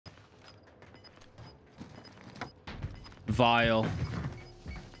Vile.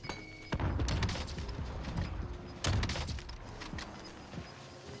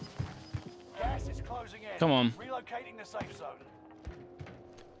 Gas is closing in. Come on. Relocating the safe zone.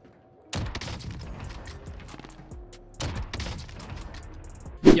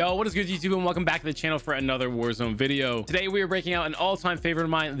 Yo, what is good, YouTube, and welcome back to the channel for another Warzone video. Today we are breaking out an all-time favorite of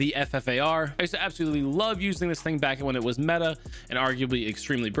mine, the FFAR. I used to absolutely love using this thing back when it was meta and arguably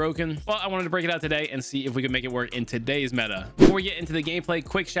extremely broken. Well, I wanted to break it out today and see if we could make it work in today's meta. Before we get into the gameplay,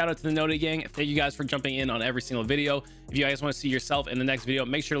 quick shout out to the Noted gang. Thank you guys for jumping in on every single video. If you guys want to see yourself in the next video,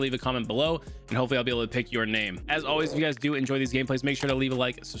 make sure to leave a comment below and hopefully I'll be able to pick your name. As always, if you guys do enjoy these gameplays, make sure to leave a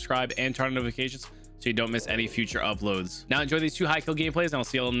like, subscribe, and turn on notifications so you don't miss any future uploads. Now enjoy these two high kill gameplays and I'll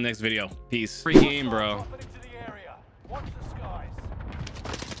see you all in the next video. Peace. Free game, bro.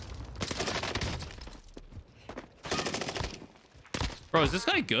 Bro, is this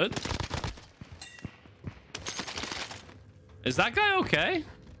guy good? Is that guy okay?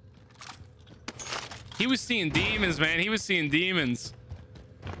 He was seeing demons, man. He was seeing demons.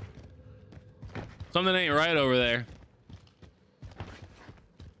 Something ain't right over there.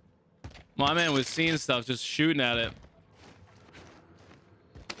 My man was seeing stuff, just shooting at it.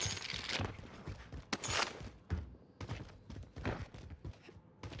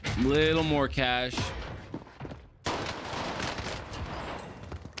 Little more cash.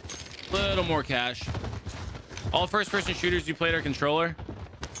 Little more cash. All first-person shooters you played are controller.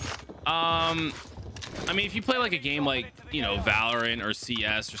 I mean, if you play like a game like, you know, Valorant or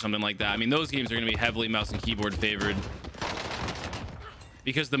CS or something like that, I mean, those games are going to be heavily mouse and keyboard favored.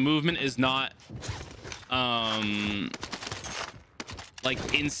 Because the movement is not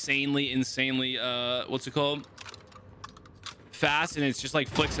like insanely what's it called, fast, and it's just like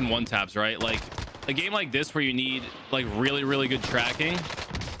flicks and one taps, right? Like a game like this where you need like really good tracking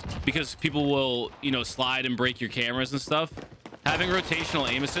because people will, you know, slide and break your cameras and stuff. Having rotational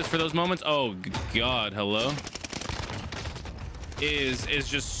aim assist for those moments, oh god, hello, is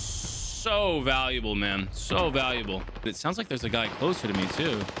just so valuable, man. So valuable. It sounds like there's a guy closer to me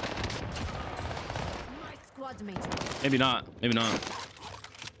too. Maybe not. Maybe not.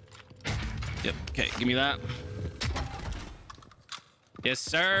 Yep. Okay, give me that. Yes,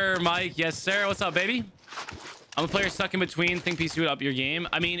 sir, Mike. Yes, sir. What's up, baby? I'm a player stuck in between. Think PC would up your game.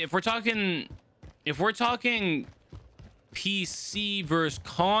 I mean, if we're talking PC versus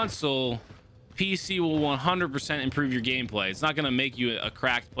console, PC will 100% improve your gameplay. It's not going to make you a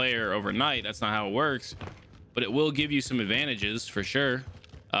cracked player overnight. That's not how it works, but it will give you some advantages for sure,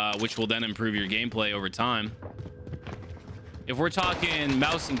 which will then improve your gameplay over time. If we're talking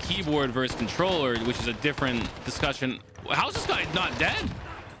mouse and keyboard versus controller, which is a different discussion. How's this guy not dead?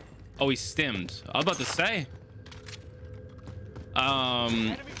 Oh, he's stimmed. I was about to say,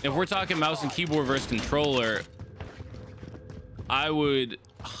 if we're talking mouse and keyboard versus controller, I would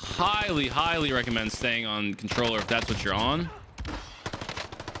highly recommend staying on controller if that's what you're on.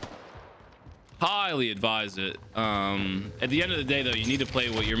 Highly advise it. At the end of the day, though, you need to play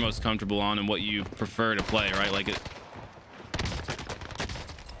what you're most comfortable on and what you prefer to play, right? Like it.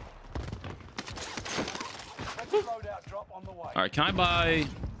 All right, can I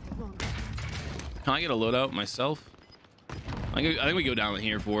get a loadout myself? I think we go down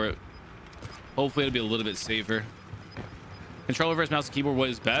here for it. Hopefully it'll be a little bit safer. Controller versus mouse and keyboard, what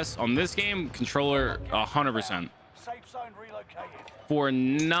is best on this game? Controller 100%. For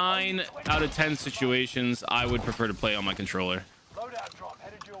 9 out of 10 situations, I would prefer to play on my controller.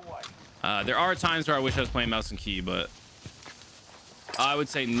 There are times where I wish I was playing mouse and key, but I would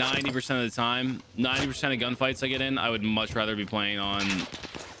say 90% of the time, 90% of gunfights I get in, I would much rather be playing on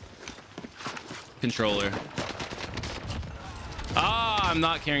controller. I'm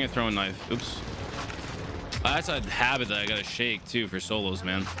not carrying a throwing knife. Oops. That's a habit that I gotta shake too for solos,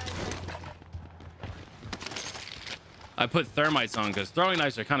 man. I put thermites on because throwing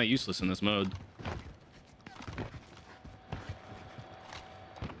knives are kind of useless in this mode.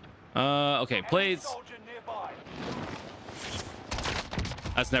 Okay, plates.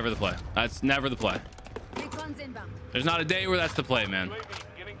 That's never the play. That's never the play. There's not a day where that's the play, man.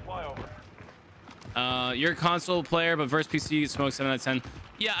 You're a console player, but versus PC, smoke 7 out of 10.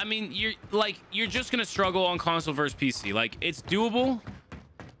 Yeah, I mean, you're just gonna struggle on console versus PC. Like, it's doable,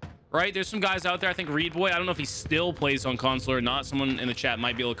 right? There's some guys out there. I think Reed Boy, I don't know if he still plays on console or not. Someone in the chat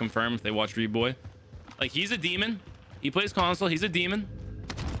might be able to confirm if they watch Reed Boy. Like, he's a demon. He plays console. He's a demon.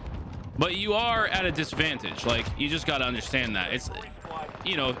 But you are at a disadvantage. Like, you just gotta understand that. It's,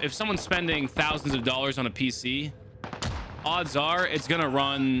 you know, if someone's spending thousands of dollars on a PC, odds are it's gonna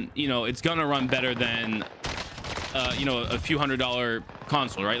run, you know, it's gonna run better than you know, a few $100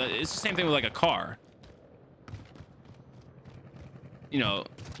 console, right? It's the same thing with like a car. you know,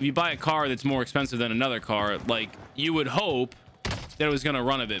 if you buy a car that's more expensive than another car, like, you would hope that it was going to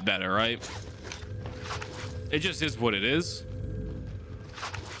run a bit better, right? It just is what it is.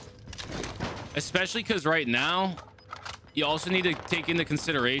 Especially because right now, you also need to take into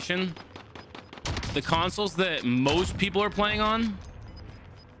consideration the consoles that most people are playing on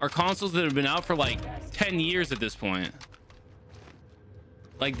are consoles that have been out for like 10 years at this point.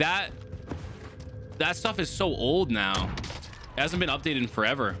 Like that stuff is so old now. It hasn't been updated in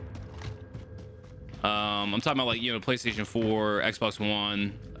forever. I'm talking about, like, you know, PlayStation 4, Xbox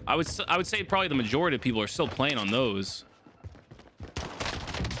One. I would say probably the majority of people are still playing on those.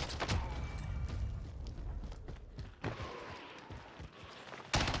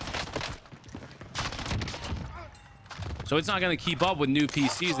 So it's not going to keep up with new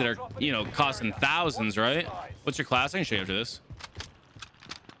PCs that are, you know, costing thousands, right? What's your class? I can show you after this.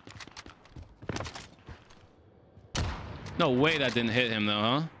 No way that didn't hit him, though,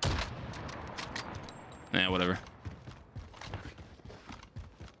 huh? Nah, whatever.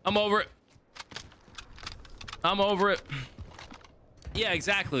 I'm over it. I'm over it. Yeah,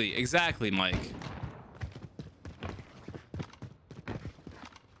 exactly. Exactly, Mike.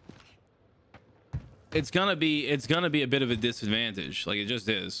 It's gonna be a bit of a disadvantage. Like, it just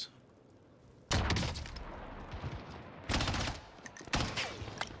is.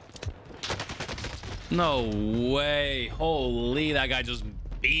 No way. Holy, that guy just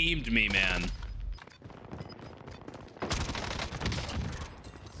beamed me, man.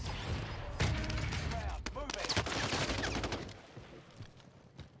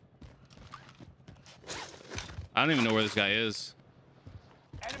 I don't even know where this guy is.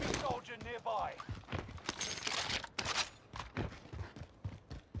 Enemy soldier nearby.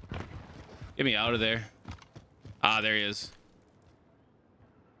 Get me out of there. Ah, there he is.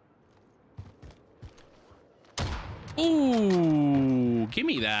 Ooh, give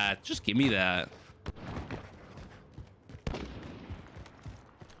me that. Just give me that.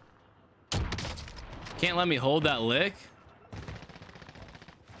 Can't let me hold that lick.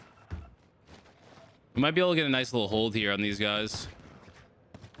 We might be able to get a nice little hold here on these guys.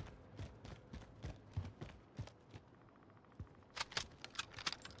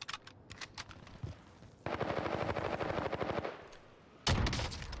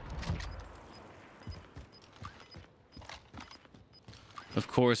 Of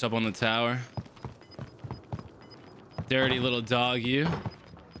course, up on the tower. Dirty little dog, you. Resurgence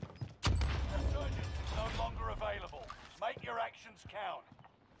is no longer available. Make your actions count.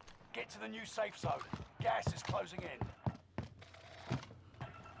 Get to the new safe zone. Gas is closing in.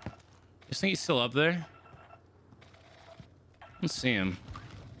 You think he's still up there? Let's see him.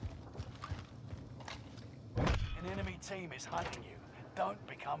 An enemy team is hunting you. Don't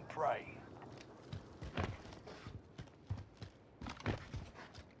become prey.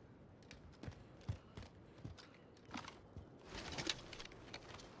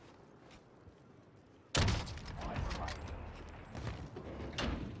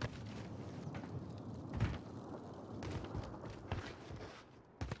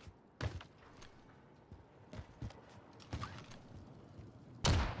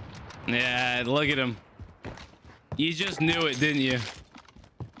 Yeah, look at him. You just knew it, didn't you?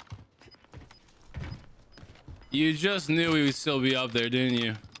 You just knew he would still be up there, didn't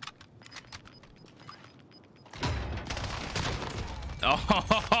you?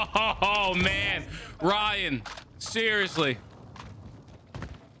 Oh, man. Ryan, seriously.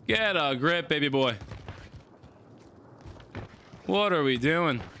 Get a grip, baby boy. What are we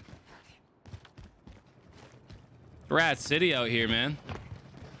doing? Rat City out here, man.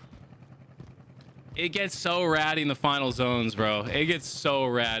 It gets so ratty in the final zones, bro. It gets so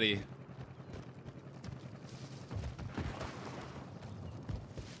ratty.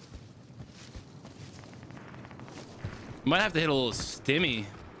 Might have to hit a little stimmy.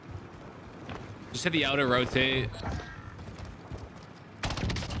 Just hit the outer rotate.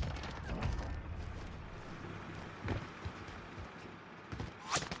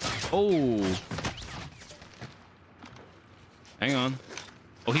 Oh. Hang on.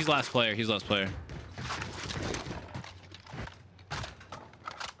 Oh, he's last player. He's last player.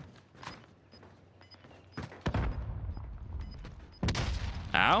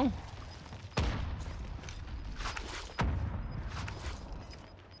 Ow.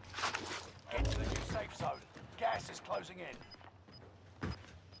 Get to the new safe zone. Gas is closing in.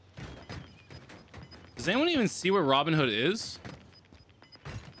 Does anyone even see where Robin Hood is?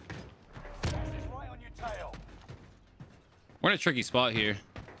 Gas is right on your tail. We're in a tricky spot here.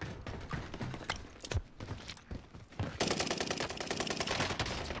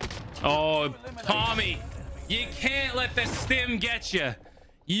 Oh, Tommy. You can't let the stim get you.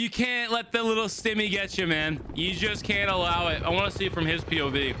 You can't let the little stimmy get you, man. You just can't allow it. I want to see it from his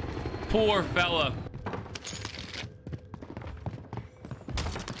POV. Poor fella.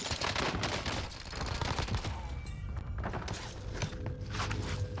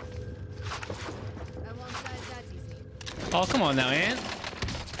 Oh, come on now, Ant.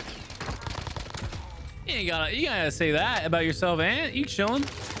 You gotta say that about yourself, Ant. You chilling?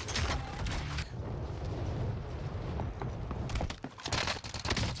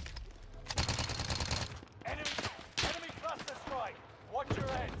 Enemy cluster strike. Watch your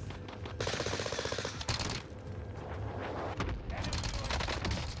heads.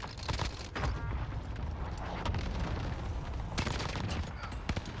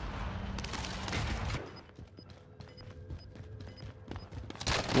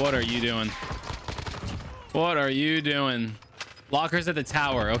 What are you doing? What are you doing? Lockers at the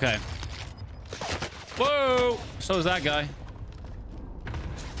tower. Okay. Whoa. So is that guy.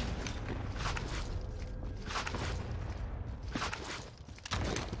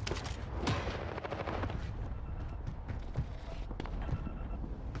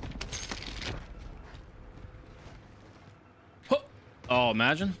 Oh,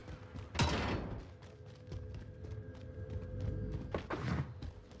 imagine.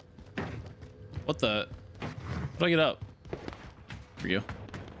 What the? How do I get up? For you. Up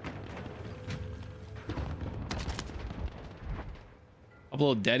a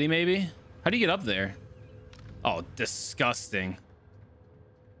little Daddy, maybe? How do you get up there? Oh, disgusting.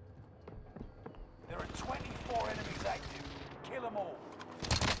 There are 24 enemies active. Kill them all.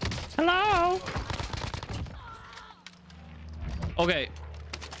 Hello? Okay.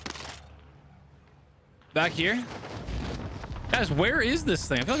 Back here? Guys, where is this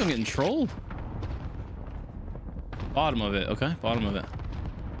thing? I feel like I'm getting trolled. Bottom of it. Okay, bottom of it.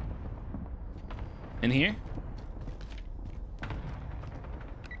 In here?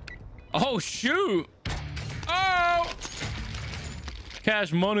 Oh, shoot. Oh!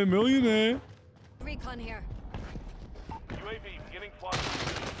 Cash money millionaire. Recon here. UAV beginning flight.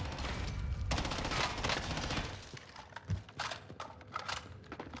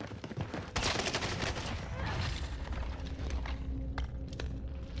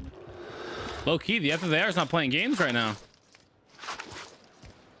 Low key, the FFAR is not playing games right now.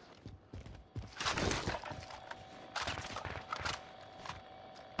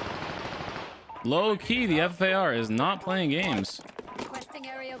 Low key, the FFAR is not playing games. Requesting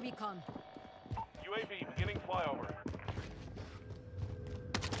area recon. UAV beginning flyover.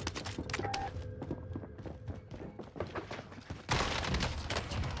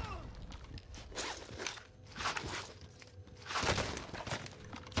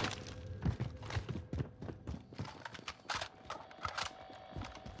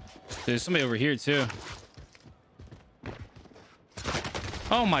 There's somebody over here too.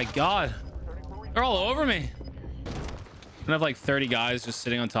 Oh my god. They're all over me. I have like 30 guys just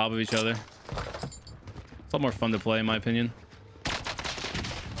sitting on top of each other. It's a lot more fun to play in my opinion.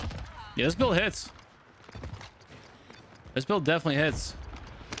 Yeah, this build hits. This build definitely hits.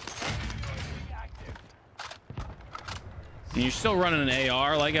 And you're still running an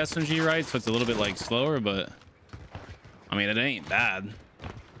AR like SMG, right? So it's a little bit like slower, but I mean, it ain't bad.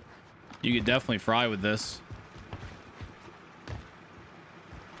 You could definitely fry with this.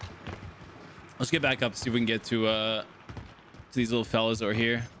 Let's get back up, see if we can get to these little fellas over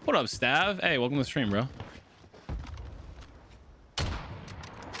here. What up, Stav? Hey, welcome to the stream, bro.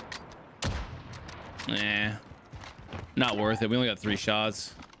 Nah, not worth it. We only got 3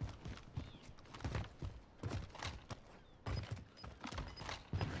 shots.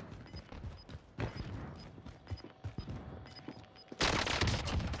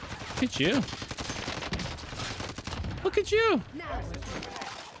 Look at you. Look at you. New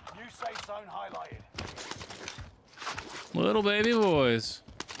safe zone highlighted. Little baby boys.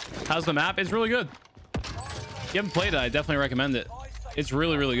 How's the map? It's really good. If you haven't played it, I definitely recommend it. It's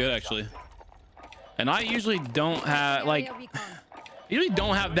really, really good, actually. And I usually don't have, like,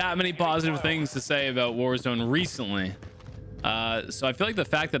 that many positive things to say about Warzone recently. So I feel like the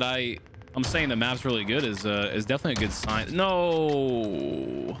fact that I'm saying the map's really good is definitely a good sign.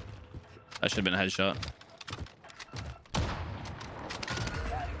 No. That should have been a headshot.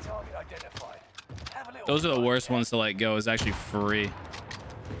 Those are the worst ones to like go. Is actually free.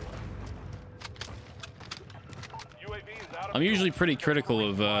 I'm usually pretty critical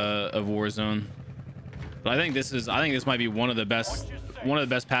of Warzone, but I think this might be one of the best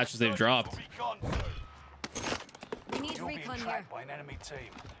patches they've dropped. We need recon here. By an enemy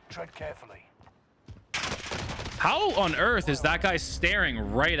team. Tread carefully. How on earth is that guy staring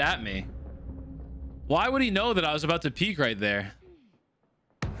right at me? Why would he know that I was about to peek right there?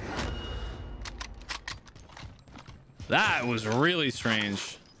 That was really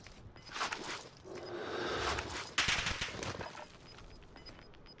strange.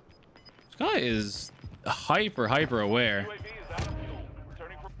 This guy is hyper aware.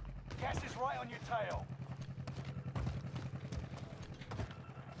 Gas is right on your tail.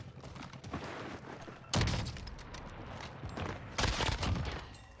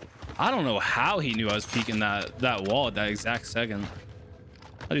 I don't know how he knew I was peeking that wall at that exact second. I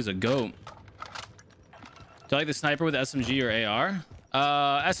thought he's a goat. Do you like the sniper with SMG or AR?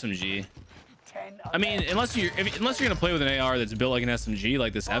 SMG. I mean, unless you're gonna play with an AR that's built like an SMG,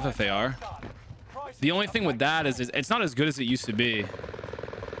 like this FFAR. The only thing with that is it's not as good as it used to be.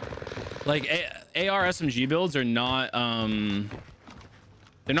 Like AR SMG builds are not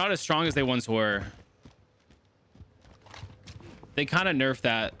they're not as strong as they once were. They kind of nerfed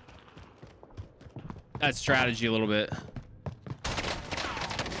that strategy a little bit.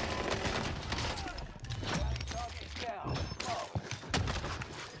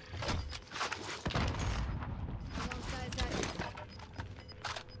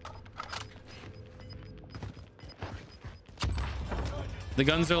 The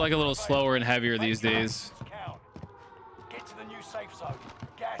guns are like a little slower and heavier these days. Get to the new safe zone.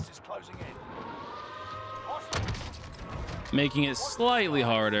 Gas is closing in. Making it slightly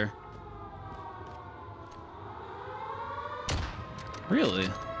harder. Really?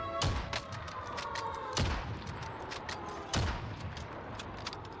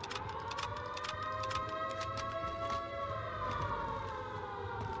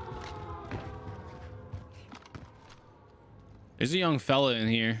 There's a young fella in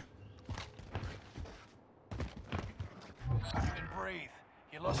here. You can breathe.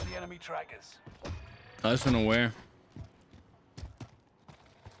 You lost the enemy trackers. I was unaware.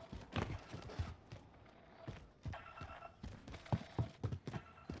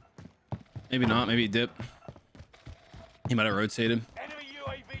 Maybe not. Maybe he dipped. He might have rotated. Enemy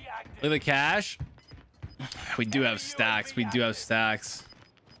UAV active. Look at the cash. We do have stacks. We do have stacks.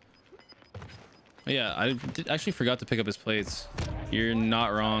 Oh, yeah, I actually forgot to pick up his plates. You're not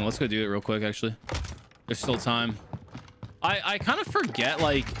wrong. Let's go do it real quick, actually. There's still time. I kind of forget,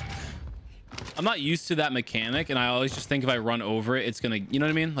 like, I'm not used to that mechanic, and I always just think if I run over it, it's gonna, you know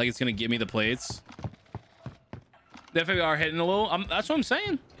what I mean? Like, it's gonna give me the plates. The FFAR hitting a little. That's what I'm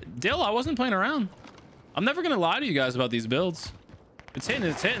saying. Dill, I wasn't playing around. I'm never gonna lie to you guys about these builds. If it's hitting,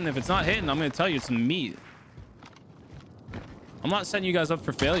 it's hitting. If it's not hitting, I'm gonna tell you it's meat. I'm not setting you guys up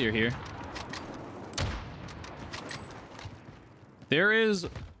for failure here. There is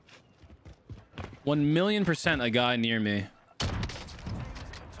 1,000,000% a guy near me.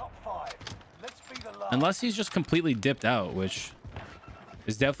 Top 5. Let's be the last. Unless he's just completely dipped out, which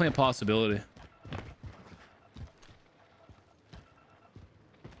is definitely a possibility.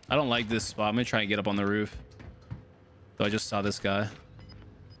 I don't like this spot. I'm gonna try and get up on the roof. So I just saw this guy.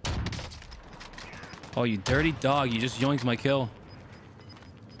 Oh, you dirty dog. You just yoinked my kill.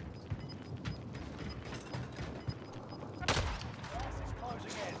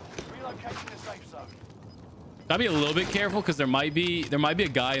 Gotta be a little bit careful because there might be a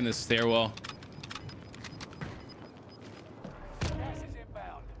guy in this stairwell. Gas is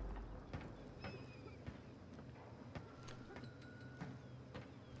inbound.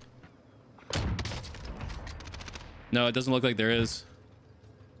 No, it doesn't look like there is.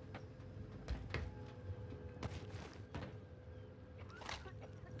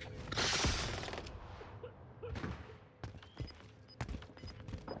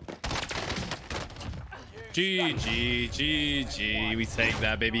 GG. We take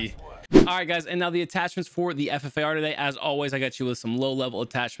that, baby. All right, guys, and now the attachments for the FFAR today. As always, I got you with some low-level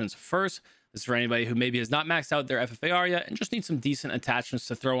attachments first. This is for anybody who maybe has not maxed out their FFAR yet and just needs some decent attachments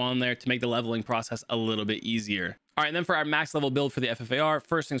to throw on there to make the leveling process a little bit easier. All right, and then for our max level build for the FFAR,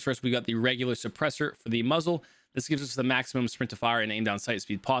 first things first, we got the regular suppressor for the muzzle. This gives us the maximum sprint to fire and aim down sight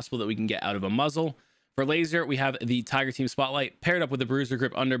speed possible that we can get out of a muzzle. For laser, we have the Tiger Team Spotlight paired up with the Bruiser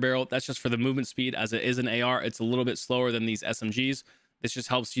Grip Underbarrel. That's just for the movement speed. As it is an AR, it's a little bit slower than these SMGs. This just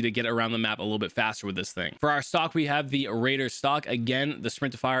helps you to get around the map a little bit faster with this thing. For our stock, we have the Raider stock. Again, the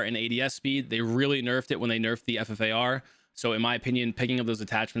sprint to fire and ADS speed. They really nerfed it when they nerfed the FFAR. So in my opinion, picking up those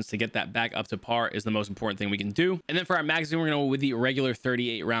attachments to get that back up to par is the most important thing we can do. And then for our magazine, we're going to go with the regular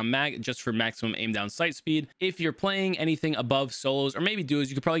 38 round mag just for maximum aim down sight speed. If you're playing anything above solos or maybe duos,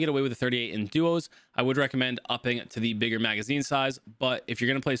 you could probably get away with the 38 in duos. I would recommend upping to the bigger magazine size. But if you're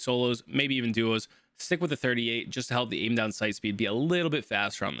going to play solos, maybe even duos, stick with the 38 just to help the aim down sight speed be a little bit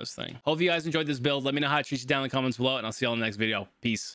faster on this thing. Hope you guys enjoyed this build. Let me know how it treats you down in the comments below, and I'll see you all in the next video. Peace.